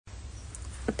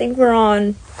think we're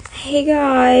on. Hey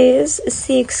guys, it's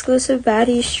the exclusive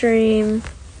baddie stream.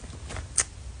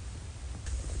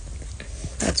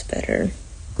 That's better.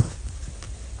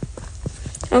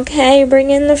 Okay, bring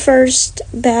in the first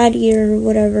baddie or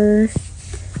whatever.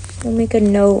 We'll make a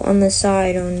note on the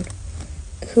side on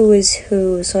who is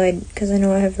who, because I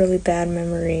know I have really bad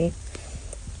memory.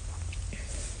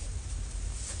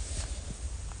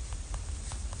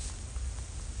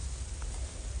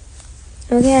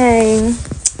 Okay,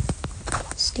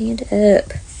 stand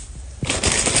up.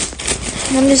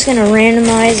 I'm just gonna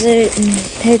randomize it and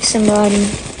pick somebody.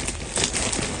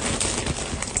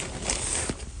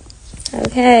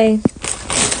 Okay.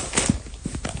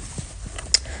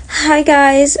 Hi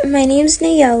guys, my name's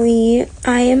Nayeli.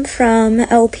 I am from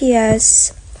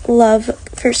LPS Love.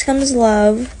 First Comes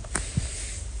Love.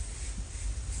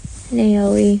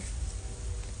 Nayeli.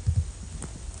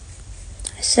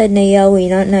 I said Nayeli,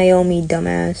 not Naomi,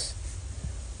 dumbass.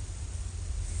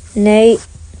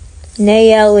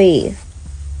 Nayeli.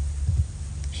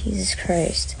 Jesus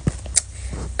Christ.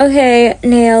 Okay,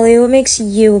 Nayeli, what makes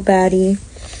you a baddie?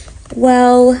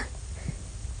 Well,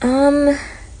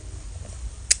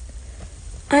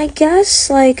 I guess,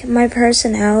 like, my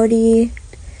personality,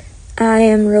 I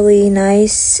am really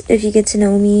nice, if you get to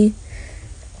know me.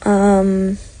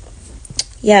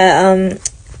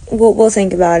 We'll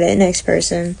think about it. Next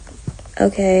person.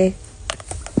 Okay.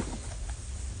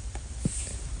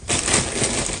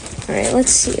 Alright,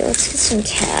 let's see. Let's get some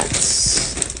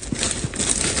cats.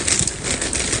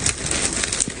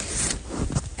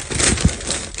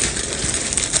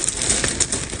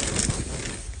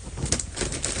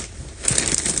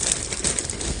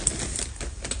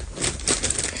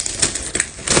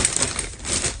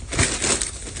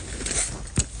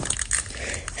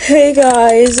 Hey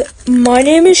guys, my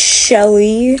name is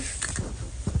Shelly.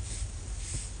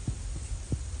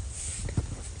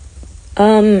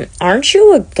 Aren't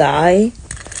you a guy?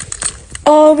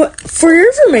 For your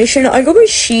information, I go by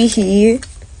she, he.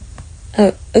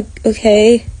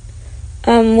 Okay.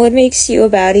 What makes you a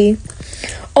baddie?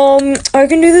 I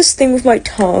can do this thing with my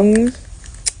tongue.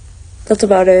 That's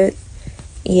about it.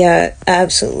 Yeah,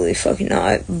 absolutely fucking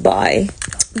not. Bye.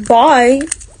 Bye!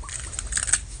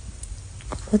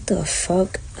 What the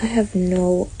fuck? I have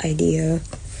no idea.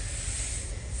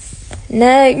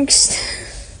 Next.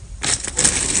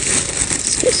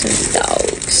 Let's get some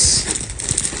dogs.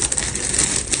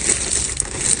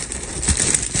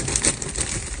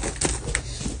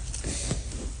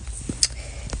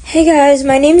 Hey guys,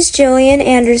 my name is Jillian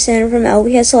Anderson from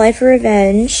LPS Life for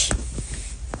Revenge.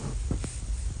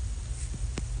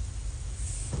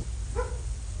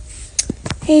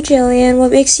 Hey Jillian,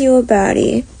 what makes you a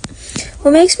baddie?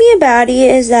 What makes me a baddie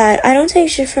is that I don't take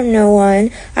shit from no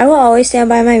one. I will always stand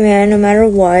by my man no matter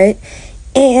what.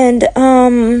 And,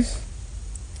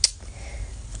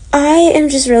 I am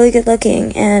just really good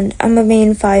looking, and I'm a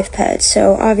main 5 pet,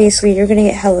 so obviously you're gonna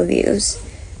get hella views.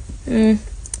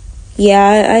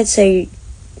 Yeah, I'd say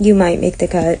you might make the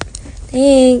cut.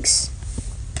 Thanks.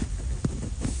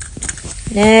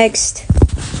 Next.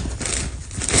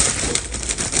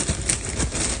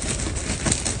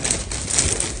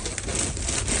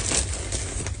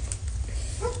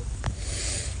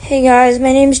 Hey guys,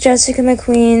 my name's Jessica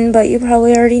McQueen, but you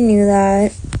probably already knew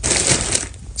that.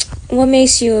 What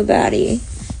makes you a baddie?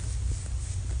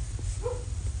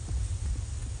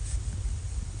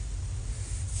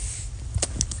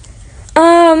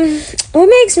 What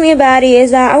makes me a baddie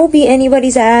is that I will beat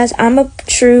anybody's ass. I'm a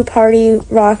true party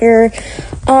rocker.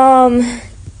 I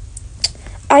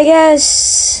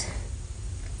guess,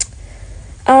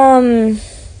 I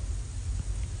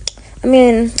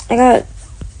mean, I got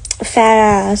a fat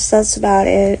ass, that's about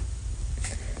it.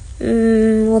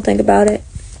 We'll think about it.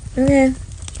 Okay.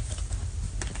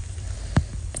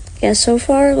 Yeah, so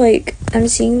far, like, I'm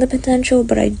seeing the potential,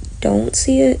 but I don't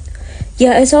see it.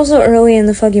 Yeah, it's also early in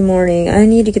the fucking morning. I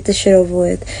need to get this shit over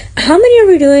with. How many are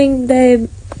we doing, babe?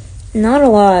 Not a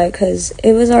lot, because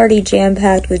it was already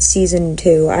jam-packed with season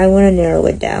 2. I want to narrow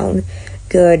it down.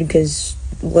 Good, because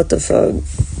what the fuck?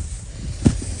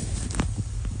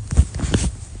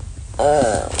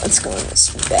 Let's go in this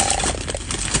bag.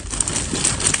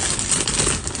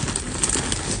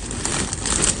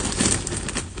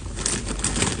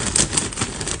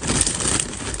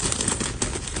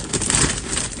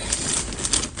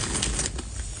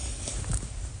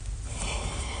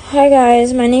 Hi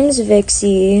guys, my name is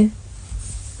Vixie.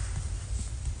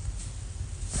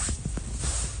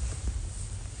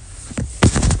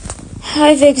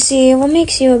 Hi Vixie, what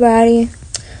makes you a baddie?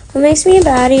 What makes me a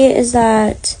baddie is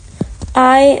that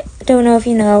I don't know if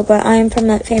you know, but I'm from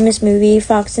that famous movie,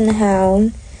 Fox and the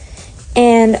Hound.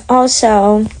 And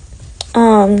also,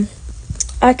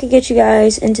 I could get you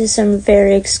guys into some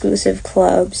very exclusive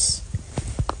clubs.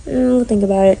 We'll think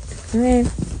about it. Okay.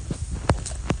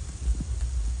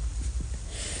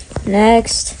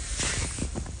 Next.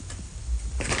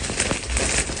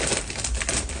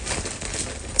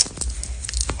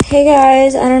 Hey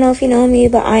guys, I don't know if you know me,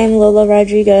 but I am Lola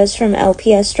Rodriguez from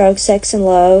LPS Drug, Sex, and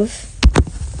Love.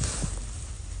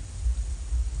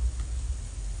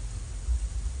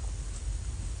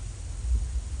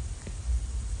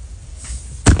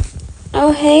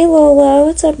 Oh, hey Lola,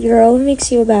 what's up, girl? What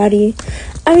makes you a baddie?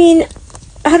 I mean,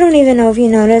 I don't even know if you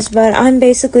noticed, but I'm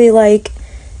basically like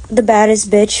the baddest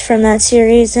bitch from that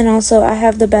series, and also I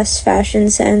have the best fashion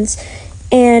sense,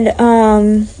 and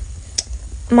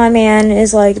my man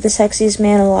is like the sexiest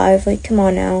man alive. Like, come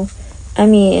on now. I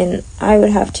mean, I would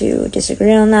have to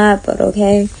disagree on that, but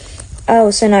okay.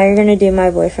 Oh, so now you're gonna do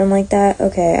my boyfriend like that?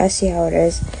 Okay, I see how it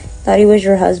is. Thought he was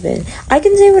your husband. I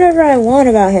can say whatever I want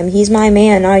about him. He's my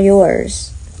man, not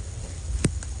yours.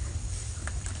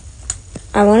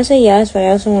 I want to say yes, but I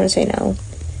also want to say no.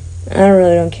 I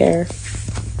really don't care.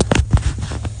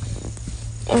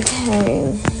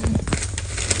 Okay.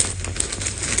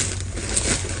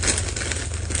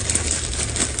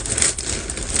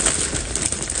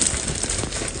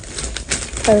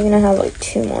 Probably gonna have like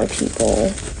 2 more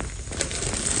people.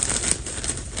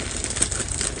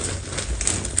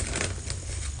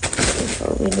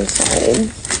 Before we decide.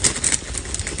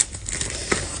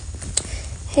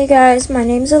 Hey guys, my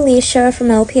name's Alicia from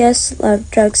LPS Love,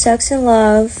 Drug, Sex, and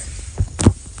Love.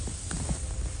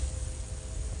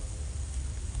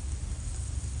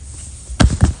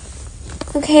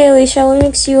 Okay, Alicia, what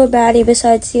makes you a baddie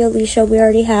besides the Alicia we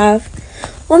already have?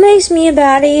 What makes me a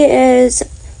baddie is,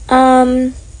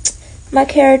 my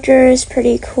character is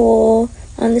pretty cool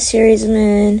on the series I'm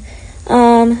in.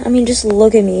 I mean, just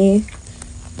look at me.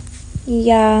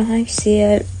 Yeah, I see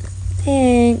it.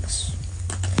 Thanks.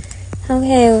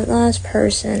 Okay, last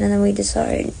person, and then we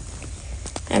decide.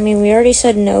 I mean, we already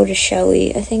said no to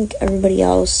Shelly. I think everybody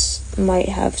else might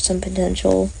have some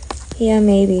potential. Yeah,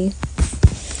 maybe.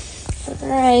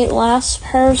 Alright, last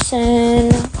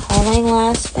person. Calling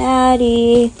last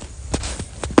baddie.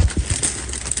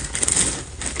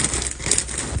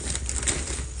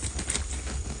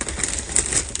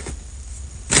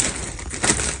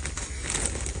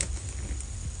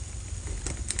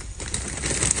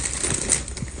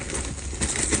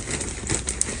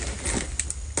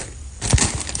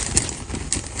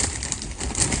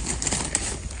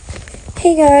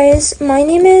 Hey guys, my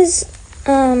name is,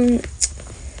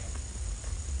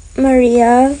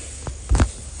 Maria.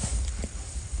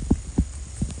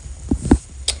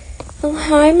 Oh,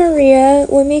 hi Maria.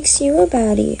 What makes you a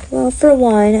baddie? Well, for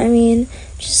one, I mean,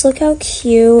 just look how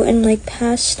cute and, like,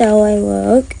 pastel I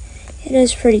look. It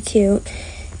is pretty cute.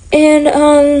 And,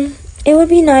 it would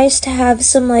be nice to have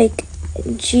some, like,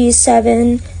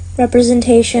 G7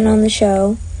 representation on the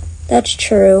show. That's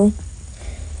true.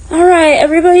 Alright,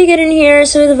 everybody get in here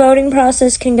so the voting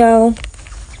process can go.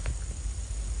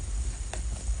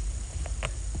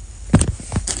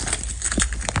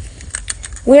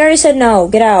 We already said no.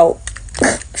 Get out.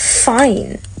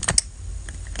 Fine.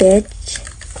 Bitch.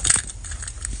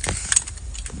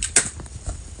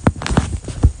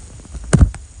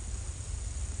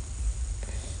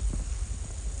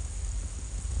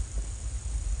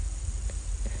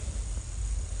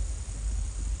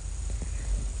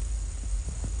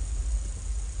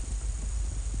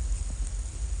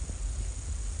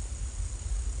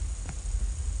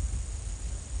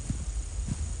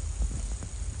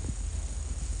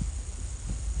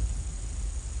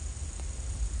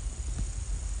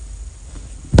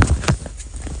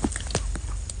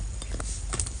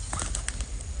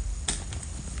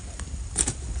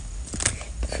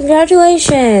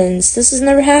 Congratulations! This has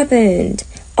never happened.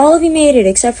 All of you made it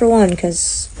except for one,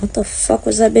 because what the fuck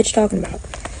was that bitch talking about?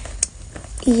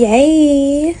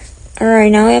 Yay!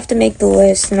 Alright, now we have to make the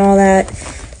list and all that.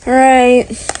 Alright.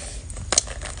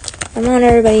 Come on,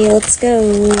 everybody, let's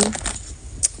go.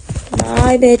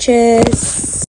 Bye, bitches.